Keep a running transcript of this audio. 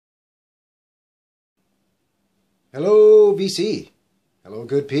Hello, VC. Hello,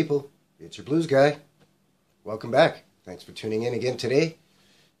 good people. It's your blues guy. Welcome back. Thanks for tuning in again today.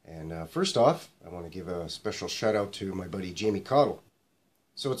 And first off, I want to give a special shout out to my buddy Jamie Cottle.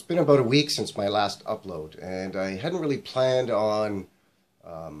 So it's been about a week since my last upload, and I hadn't really planned on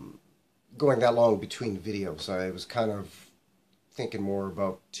going that long between videos. I was kind of thinking more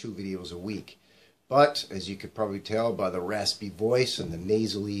about 2 videos a week. But as you could probably tell by the raspy voice and the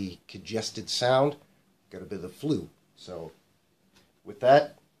nasally congested sound, got a bit of the flu. So with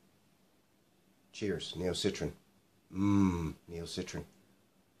that, cheers, Neocitrin. Neocitrin.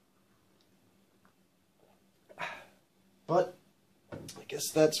 But I guess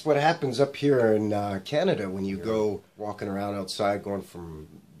that's what happens up here in Canada when you go walking around outside, going from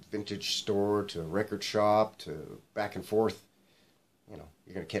vintage store to record shop to back and forth. You know,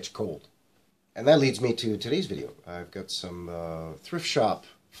 you're going to catch cold. And that leads me to today's video. I've got some thrift shop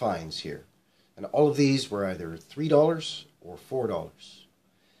finds here. And all of these were either $3 or $4.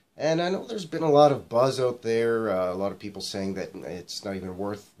 And I know there's been a lot of buzz out there, a lot of people saying that it's not even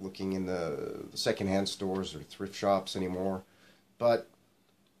worth looking in the secondhand stores or thrift shops anymore. But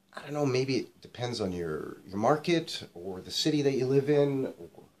I don't know, maybe it depends on your market or the city that you live in,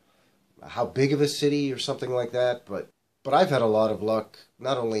 or how big of a city or something like that. But I've had a lot of luck,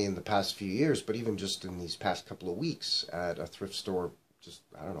 not only in the past few years, but even just in these past couple of weeks at a thrift store just,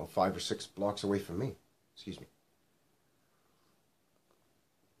 I don't know, 5 or 6 blocks away from me. Excuse me.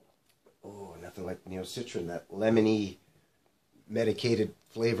 Oh, nothing like Neocitrin, that lemony, medicated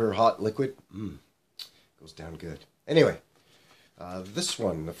flavor, hot liquid. Goes down good. Anyway, this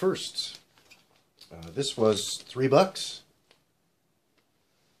one, the first. This was $3.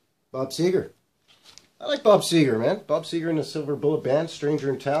 Bob Seger. I like Bob Seger, man. Bob Seger and the Silver Bullet Band, Stranger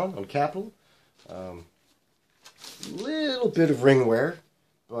in Town on Capitol. Little bit of ring wear,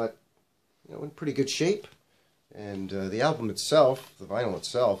 but you know, in pretty good shape. And the album itself, the vinyl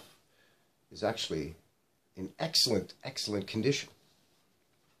itself, is actually in excellent condition.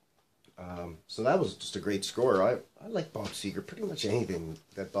 So that was just a great score. I like Bob Seger, pretty much anything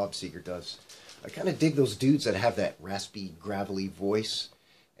that Bob Seger does. I kind of dig those dudes that have that raspy, gravelly voice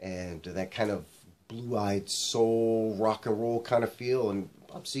and that kind of blue-eyed soul, rock and roll kind of feel, and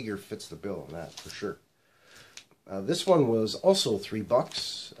Bob Seger fits the bill on that for sure. This one was also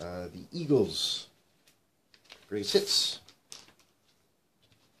 $3. The Eagles Greatest Hits.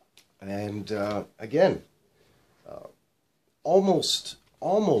 And again, almost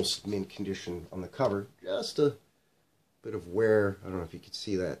mint condition on the cover. Just a bit of wear. I don't know if you could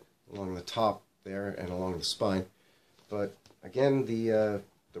see that along the top there and along the spine. But again, the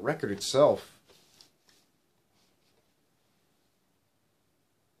record itself,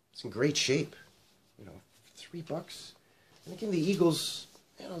 it's in great shape. You know, $3. And again, the Eagles,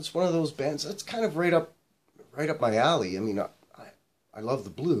 you know, it's one of those bands that's kind of right up my alley. I mean, I love the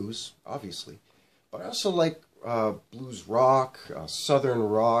blues, obviously, but I also like blues rock, southern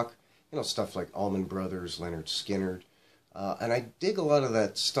rock, you know, stuff like Allman Brothers, Leonard Skinner, and I dig a lot of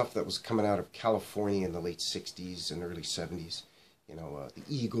that stuff that was coming out of California in the late '60s and early '70s. You know, the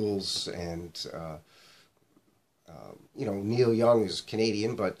Eagles and you know, Neil Young is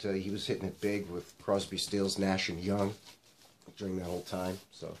Canadian, but he was hitting it big with Crosby, Stills, Nash and Young during that whole time.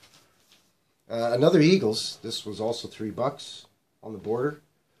 So another Eagles. This was also $3 on the border.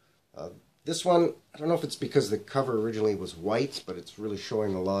 This one, I don't know if it's because the cover originally was white, but it's really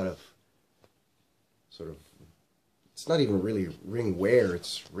showing a lot of sort of, it's not even really ring wear,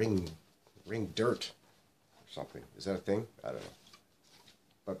 it's ring dirt or something. Is that a thing? I don't know.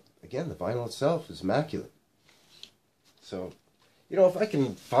 But again, the vinyl itself is immaculate. So, you know, if I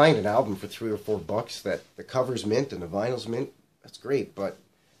can find an album for $3 or $4 that the cover's mint and the vinyl's mint, that's great. But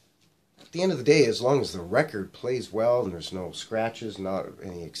at the end of the day, as long as the record plays well and there's no scratches, not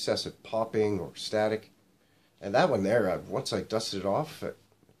any excessive popping or static. And that one there, once I dusted it off, it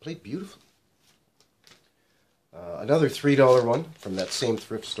played beautifully. Another $3 one from that same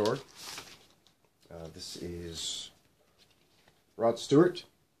thrift store. This is Rod Stewart,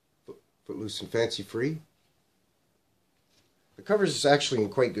 Footloose and Fancy Free. The cover is actually in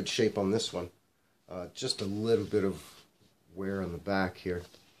quite good shape on this one. Just a little bit of wear on the back here.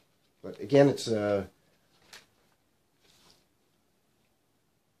 But again, it's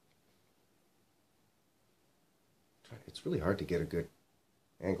really hard to get a good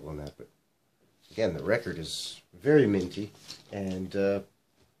angle on that. But again, the record is very minty, and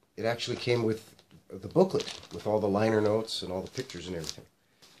it actually came with the booklet with all the liner notes and all the pictures and everything.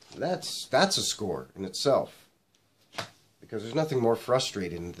 That's a score in itself, because there's nothing more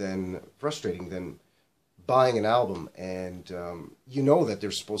frustrating than buying an album, and you know that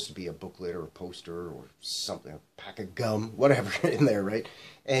there's supposed to be a booklet or a poster or something, a pack of gum, whatever in there, right?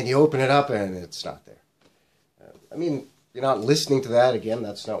 And you open it up and it's not there. I mean, you're not listening to that. Again,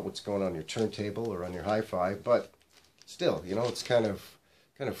 that's not what's going on your turntable or on your hi-fi, but still, you know, it's kind of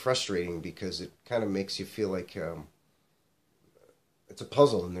frustrating because it kind of makes you feel like it's a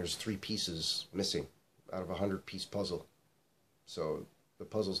puzzle and there's 3 pieces missing out of a 100-piece puzzle. So the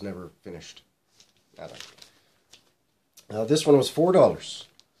puzzle's never finished. Now this one was $4.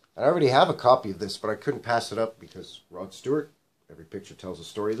 I already have a copy of this, but I couldn't pass it up because Rod Stewart, every picture tells a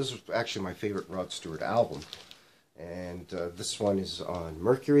story. This is actually my favorite Rod Stewart album. And this one is on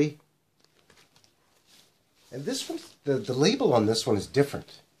Mercury. And this one, the label on this one is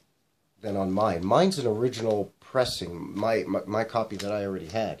different than on mine. Mine's an original pressing. My copy that I already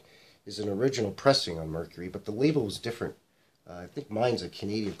had is an original pressing on Mercury, but the label was different. I think mine's a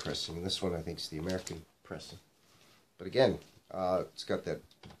Canadian pressing, and this one I think is the American pressing. But again, it's got that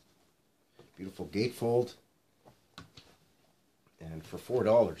beautiful gatefold, and for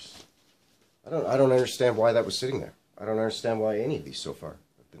 $4. I don't understand why that was sitting there. I don't understand why any of these so far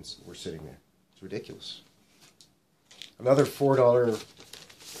were sitting there. It's ridiculous. Another $4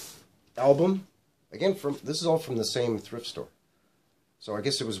 album. Again, this is all from the same thrift store. So I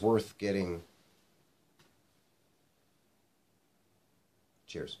guess it was worth getting.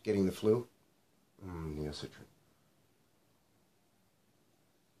 Cheers. Getting the flu. Neocitrin.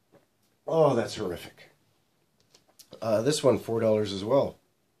 Oh, that's horrific. This one, $4 as well.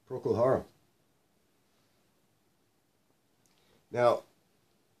 Procol Harum. Now,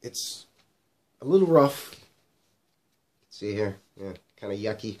 it's a little rough. See here? Yeah, kind of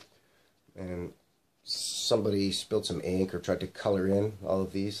yucky. And somebody spilled some ink or tried to color in all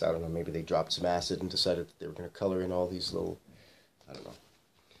of these. I don't know, maybe they dropped some acid and decided that they were going to color in all these little, I don't know.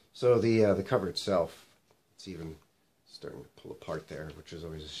 So the cover itself, it's even starting to pull apart there, which is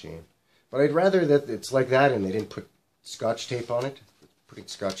always a shame. But I'd rather that it's like that and they didn't put Scotch tape on it. Putting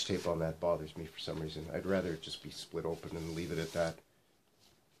Scotch tape on that bothers me for some reason. I'd rather it just be split open and leave it at that.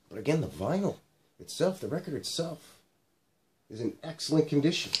 But again, the vinyl itself, the record itself, is in excellent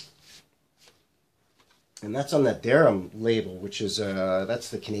condition. And that's on that Durham label, which is, that's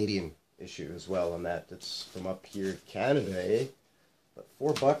the Canadian issue as well on that. That's from up here, Canada, eh? But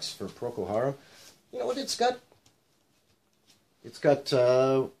 $4 for Procol Harum. You know what it's got? It's got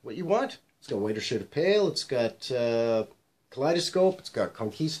what you want. It's got Whiter Shade of Pale. It's got Kaleidoscope. It's got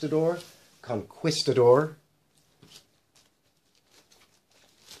Conquistador.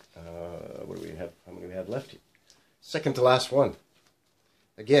 What do we have? How many do we have left here? Second to last one.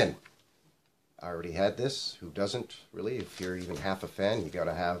 Again, I already had this. Who doesn't, really? If you're even half a fan, you got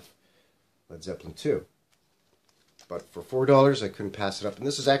to have Led Zeppelin 2. But for $4, I couldn't pass it up. And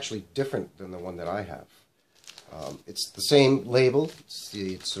this is actually different than the one that I have. It's the same label. It's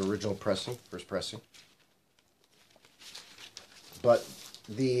the original pressing, first pressing. But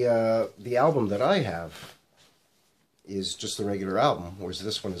the album that I have is just the regular album, whereas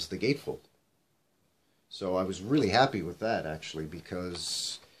this one is the gatefold. So I was really happy with that, actually,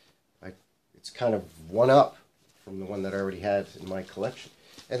 because it's kind of one up from the one that I already had in my collection.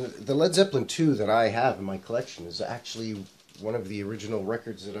 And the Led Zeppelin 2 that I have in my collection is actually one of the original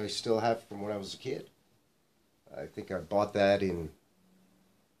records that I still have from when I was a kid. I think I bought that in,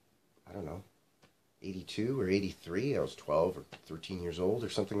 I don't know, 82 or 83. I was 12 or 13 years old or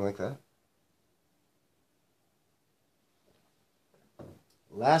something like that.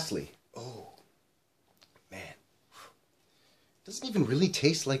 Lastly, oh, man. It doesn't even really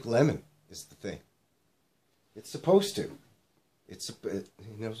taste like lemon, is the thing. It's supposed to. It's, you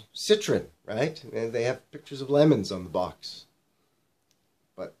know, citron, right? And they have pictures of lemons on the box.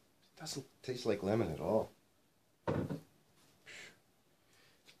 But it doesn't taste like lemon at all.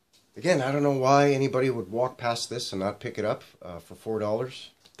 Again, I don't know why anybody would walk past this and not pick it up for $4.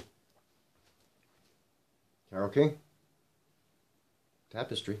 Carole King.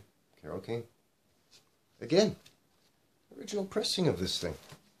 Tapestry. Carole King. Again, original pressing of this thing.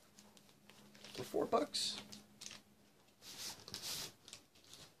 For $4.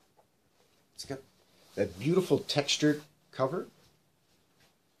 It's got that beautiful textured cover,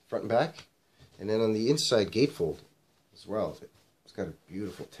 front and back, and then on the inside gatefold as well. It's got a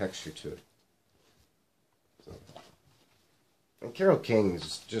beautiful texture to it. So. And Carole King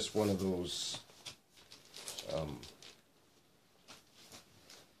is just one of those, I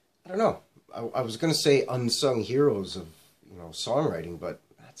don't know, I was going to say unsung heroes of, you know, songwriting, but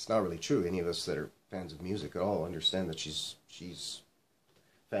that's not really true. Any of us that are fans of music at all understand that she's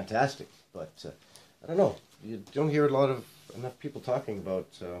fantastic. But I don't know, you don't hear enough people talking about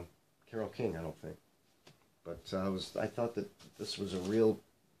Carole King, I don't think. But I thought that this was a real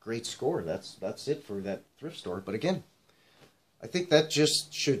great score. That's it for that thrift store. But again, I think that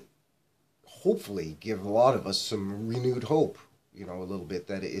just should hopefully give a lot of us some renewed hope, you know, a little bit,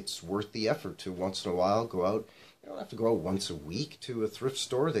 that it's worth the effort to once in a while go out. You don't have to go out once a week to a thrift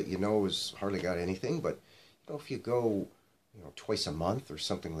store that you know has hardly got anything, but you know, if you go, you know, twice a month or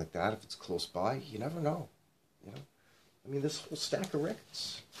something like that, if it's close by, you never know, you know. I mean, this whole stack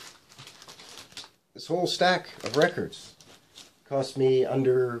of records cost me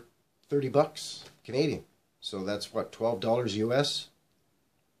under $30 Canadian. So that's what, $12 US?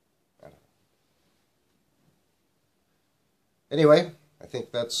 I don't know. Anyway, I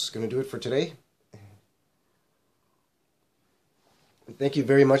think that's going to do it for today. And thank you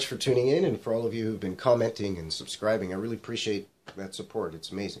very much for tuning in, and for all of you who've been commenting and subscribing. I really appreciate that support.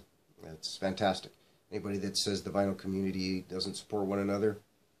 It's amazing. It's fantastic. Anybody that says the vinyl community doesn't support one another,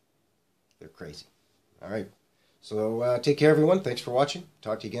 they're crazy. All right. So take care, everyone. Thanks for watching.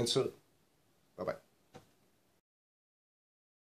 Talk to you again soon.